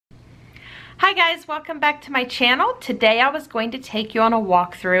Hi guys, welcome back to my channel. Today I was going to take you on a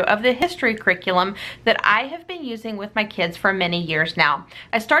walkthrough of the history curriculum that I have been using with my kids for many years now.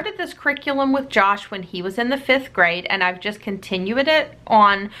 I started this curriculum with Josh when he was in the 5th grade, and I've just continued it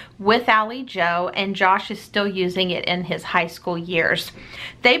on with Allie Joe, and Josh is still using it in his high school years.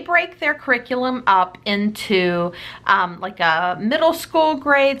 They break their curriculum up into like a middle school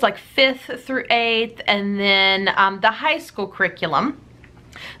grades, like 5th through 8th, and then the high school curriculum.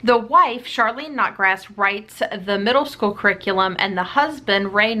 The wife, Charlene NOTGRASS, writes the middle school curriculum, and the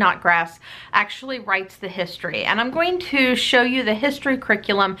husband, Ray NOTGRASS, actually writes the history. And I'm going to show you the history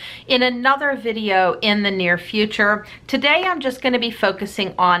curriculum in another video in the near future. Today I'm just going to be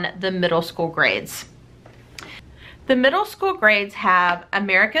focusing on the middle school grades. The middle school grades have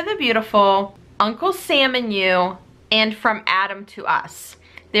America the Beautiful, Uncle Sam and You, and From Adam to Us.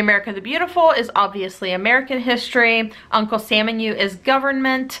 The America the Beautiful is obviously American history, Uncle Sam and You is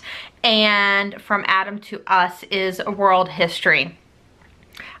government, and From Adam to Us is world history.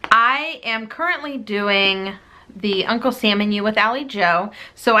 I am currently doing the Uncle Sam and You with Allie Joe,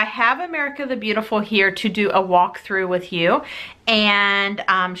 so I have America the Beautiful here to do a walkthrough with you and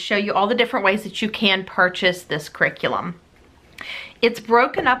show you all the different ways that you can purchase this curriculum. It's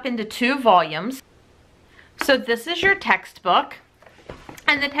broken up into 2 volumes. So this is your textbook.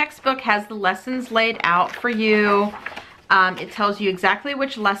 And the textbook has the lessons laid out for you. It tells you exactly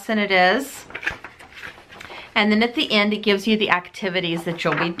which lesson it is. And then at the end, it gives you the activities that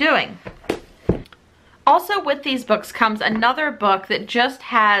you'll be doing. Also with these books comes another book that just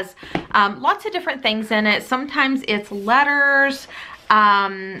has lots of different things in it. Sometimes it's letters.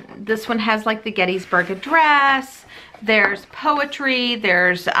 This one has like the Gettysburg Address. There's poetry.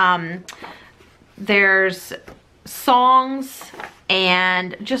 There's songs,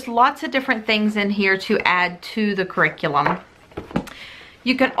 and just lots of different things in here to add to the curriculum.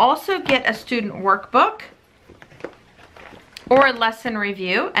 You can also get a student workbook or a lesson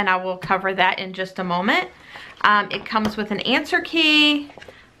review, and I will cover that in just a moment. It comes with an answer key,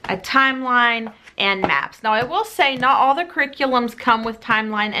 a timeline, and maps. Now I will say not all the curriculums come with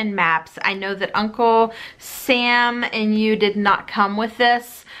timeline and maps. I know that Uncle Sam and You did not come with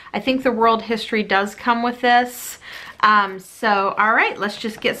this. I think the world history does come with this. So all right, let's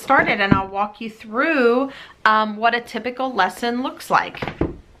just get started and I'll walk you through what a typical lesson looks like.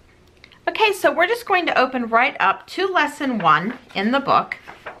 Okay, so we're just going to open right up to lesson 1 in the book,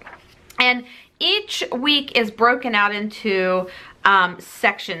 and each week is broken out into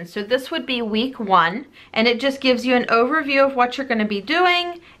sections. So this would be week 1, and it just gives you an overview of what you're going to be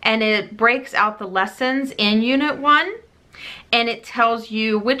doing, and it breaks out the lessons in unit 1, and it tells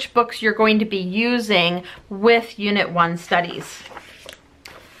you which books you're going to be using with unit 1 studies.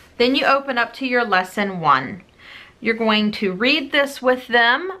 Then you open up to your lesson 1. You're going to read this with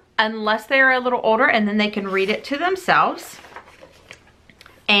them unless they're a little older, and then they can read it to themselves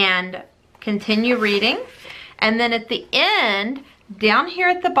and continue reading. And then at the end, down here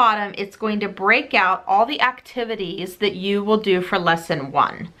at the bottom, it's going to break out all the activities that you will do for lesson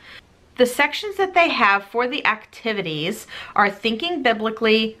 1. The sections that they have for the activities are Thinking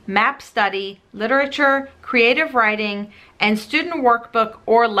Biblically, Map Study, Literature, Creative Writing, and Student Workbook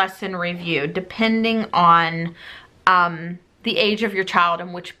or Lesson Review, depending on the age of your child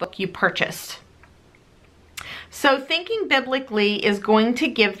and which book you purchased. So Thinking Biblically is going to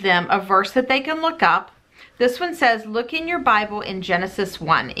give them a verse that they can look up. This one says, look in your Bible in Genesis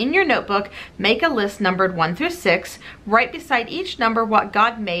 1. In your notebook, make a list numbered 1 through 6. Write beside each number what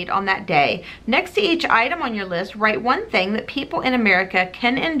God made on that day. Next to each item on your list, write one thing that people in America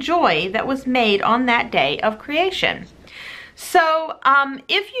can enjoy that was made on that day of creation. So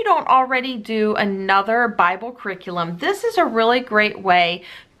if you don't already do another Bible curriculum, this is a really great way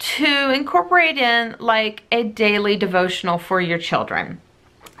to incorporate in like a daily devotional for your children.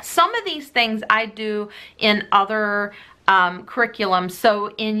 Some of these things I do in other curriculums.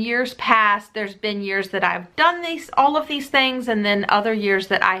 So in years past, there's been years that I've done all of these things, and then other years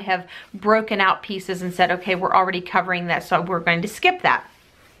that I have broken out pieces and said, okay, we're already covering that, so we're going to skip that.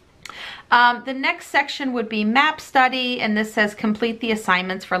 The next section would be Map Study, and this says complete the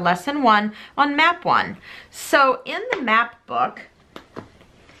assignments for lesson 1 on map 1. So in the map book,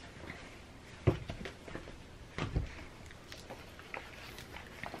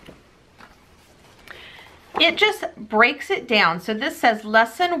 it just breaks it down. So this says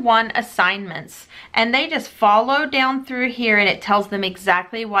lesson 1 assignments, and they just follow down through here, and it tells them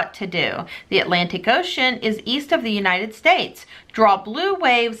exactly what to do. The Atlantic Ocean is east of the United States. Draw blue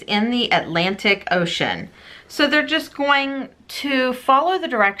waves in the Atlantic Ocean. So they're just going to follow the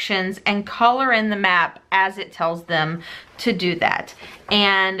directions and color in the map as it tells them to do that.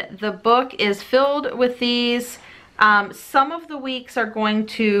 And the book is filled with these. Some of the weeks are going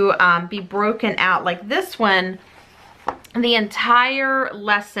to be broken out. Like this one, the entire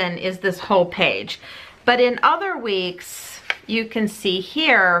lesson is this whole page. But in other weeks, you can see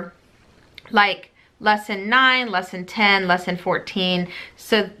here, like lesson 9, lesson 10, lesson 14.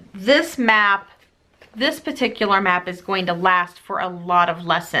 So this map, this particular map is going to last for a lot of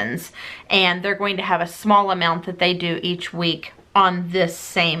lessons, and they're going to have a small amount that they do each week on this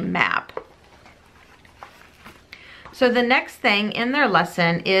same map. So the next thing in their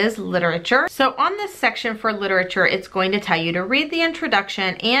lesson is literature. So on this section for literature, it's going to tell you to read the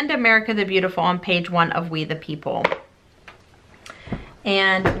introduction and America the Beautiful on page 1 of We the People.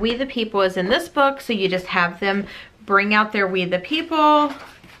 And We the People is in this book, so you just have them bring out their We the People,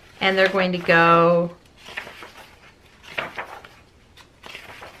 and they're going to go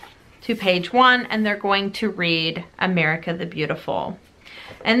to page 1, and they're going to read America the Beautiful.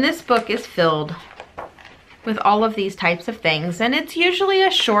 And this book is filled with all of these types of things, and it's usually a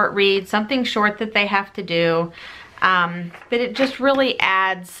short read, something short that they have to do, but it just really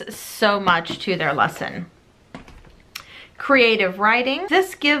adds so much to their lesson. Creative writing.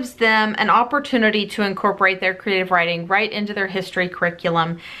 This gives them an opportunity to incorporate their creative writing right into their history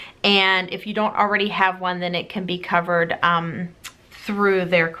curriculum, and if you don't already have one, then it can be covered through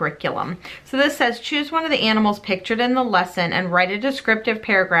their curriculum. So this says, choose one of the animals pictured in the lesson and write a descriptive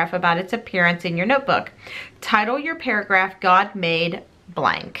paragraph about its appearance in your notebook. Title your paragraph, God Made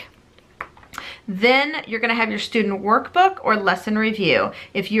Blank. Then you're going to have your student workbook or lesson review.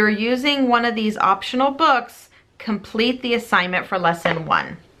 If you're using one of these optional books, complete the assignment for lesson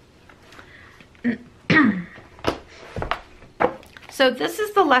 1. So this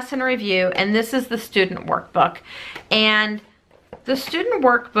is the lesson review, and this is the student workbook. And the student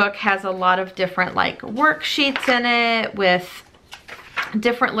workbook has a lot of different like worksheets in it with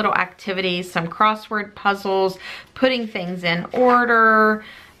different little activities, some crossword puzzles, putting things in order,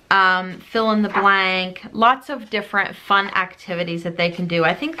 fill in the blank, lots of different fun activities that they can do.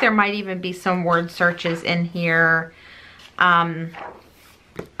 I think there might even be some word searches in here.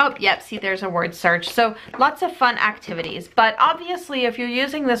 Oh, yep, see, there's a word search. So lots of fun activities. But obviously, if you're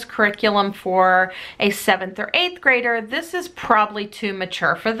using this curriculum for a 7th or 8th grader, this is probably too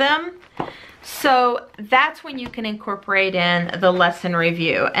mature for them. So that's when you can incorporate in the lesson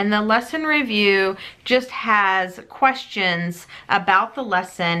review. And the lesson review just has questions about the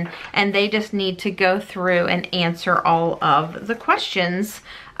lesson, and they just need to go through and answer all of the questions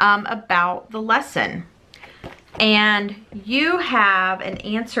about the lesson. And you have an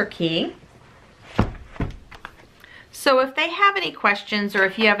answer key. So if they have any questions, or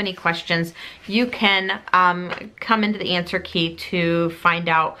if you have any questions, you can come into the answer key to find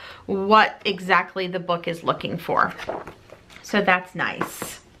out what exactly the book is looking for. So that's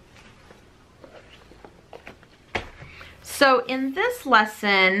nice. So in this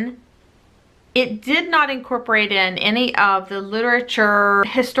lesson, it did not incorporate in any of the literature,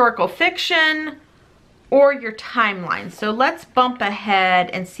 historical fiction, or your timeline. So let's bump ahead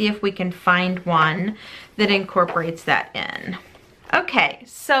and see if we can find one that incorporates that in. Okay,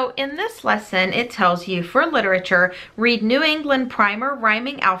 so in this lesson, it tells you for literature, read New England Primer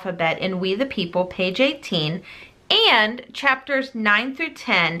Rhyming Alphabet in We the People, page 18, and chapters 9 through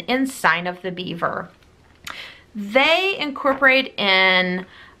 10 in Sign of the Beaver. They incorporate in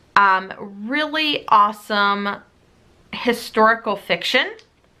really awesome historical fiction.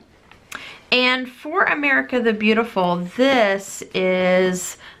 And for America the Beautiful, these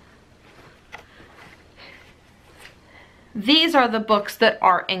are the books that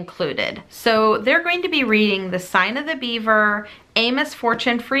are included. So they're going to be reading The Sign of the Beaver, Amos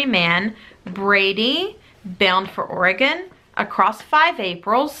Fortune Free Man, Brady, Bound for Oregon, Across 5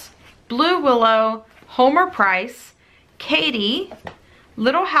 Aprils, Blue Willow, Homer Price, Katie,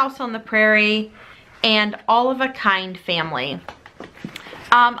 Little House on the Prairie, and All of a Kind Family.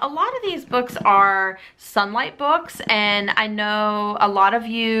 A lot of these books are Sunlight books, and I know a lot of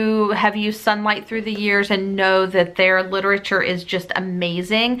you have used Sunlight through the years and know that their literature is just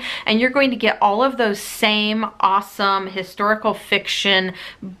amazing, and you're going to get all of those same awesome historical fiction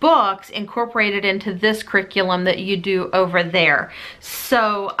books incorporated into this curriculum that you do over there.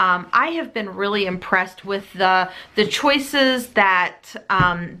 So I have been really impressed with the choices that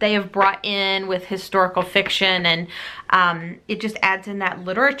they have brought in with historical fiction, and it just adds in that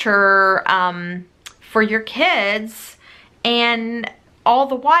literature for your kids, and all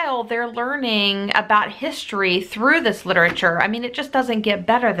the while they're learning about history through this literature. I mean, it just doesn't get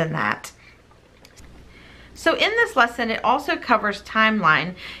better than that. So in this lesson, it also covers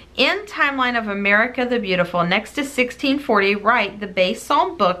timeline. In Timeline of America the Beautiful, next to 1640, write, the base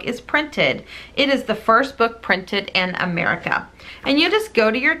psalm book is printed. It is the first book printed in America. And you just go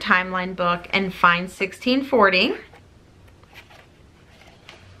to your timeline book and find 1640.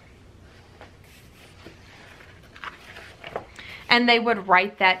 And they would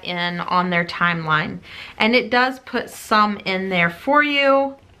write that in on their timeline. And it does put some in there for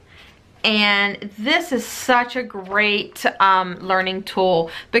you. And this is such a great learning tool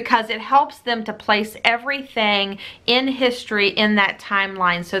because it helps them to place everything in history in that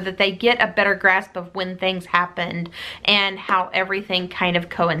timeline so that they get a better grasp of when things happened and how everything kind of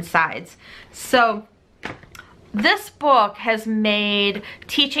coincides. So this book has made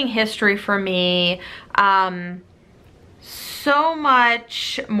teaching history for me so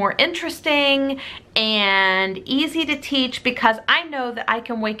much more interesting and easy to teach because I know that I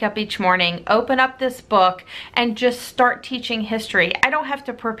can wake up each morning, open up this book, and just start teaching history. I don't have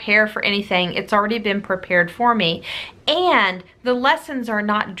to prepare for anything. It's already been prepared for me. And the lessons are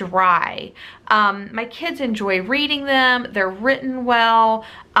not dry. My kids enjoy reading them. They're written well.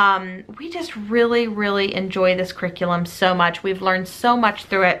 We just really, really enjoy this curriculum so much. We've learned so much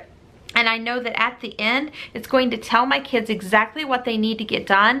through it. And I know that at the end, it's going to tell my kids exactly what they need to get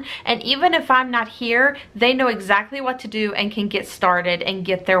done. And even if I'm not here, they know exactly what to do and can get started and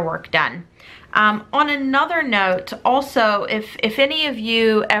get their work done. On another note, also, if any of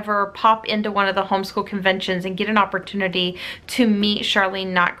you ever pop into one of the homeschool conventions and get an opportunity to meet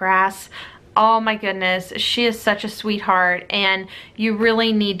Charlene NOTGRASS, oh my goodness, she is such a sweetheart, and you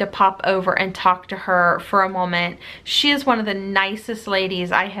really need to pop over and talk to her for a moment. She is one of the nicest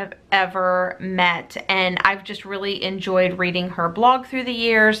ladies I have ever met, and I've just really enjoyed reading her blog through the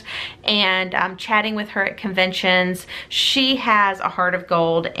years and chatting with her at conventions. She has a heart of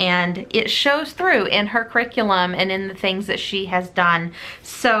gold, and it shows through in her curriculum and in the things that she has done.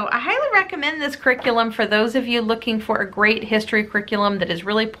 So I highly recommend this curriculum for those of you looking for a great history curriculum that is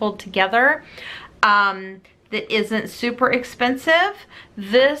really pulled together. That isn't super expensive.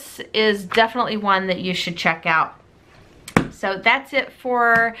 This is definitely one that you should check out. So that's it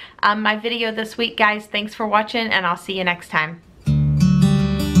for my video this week, guys. Thanks for watching, and I'll see you next time.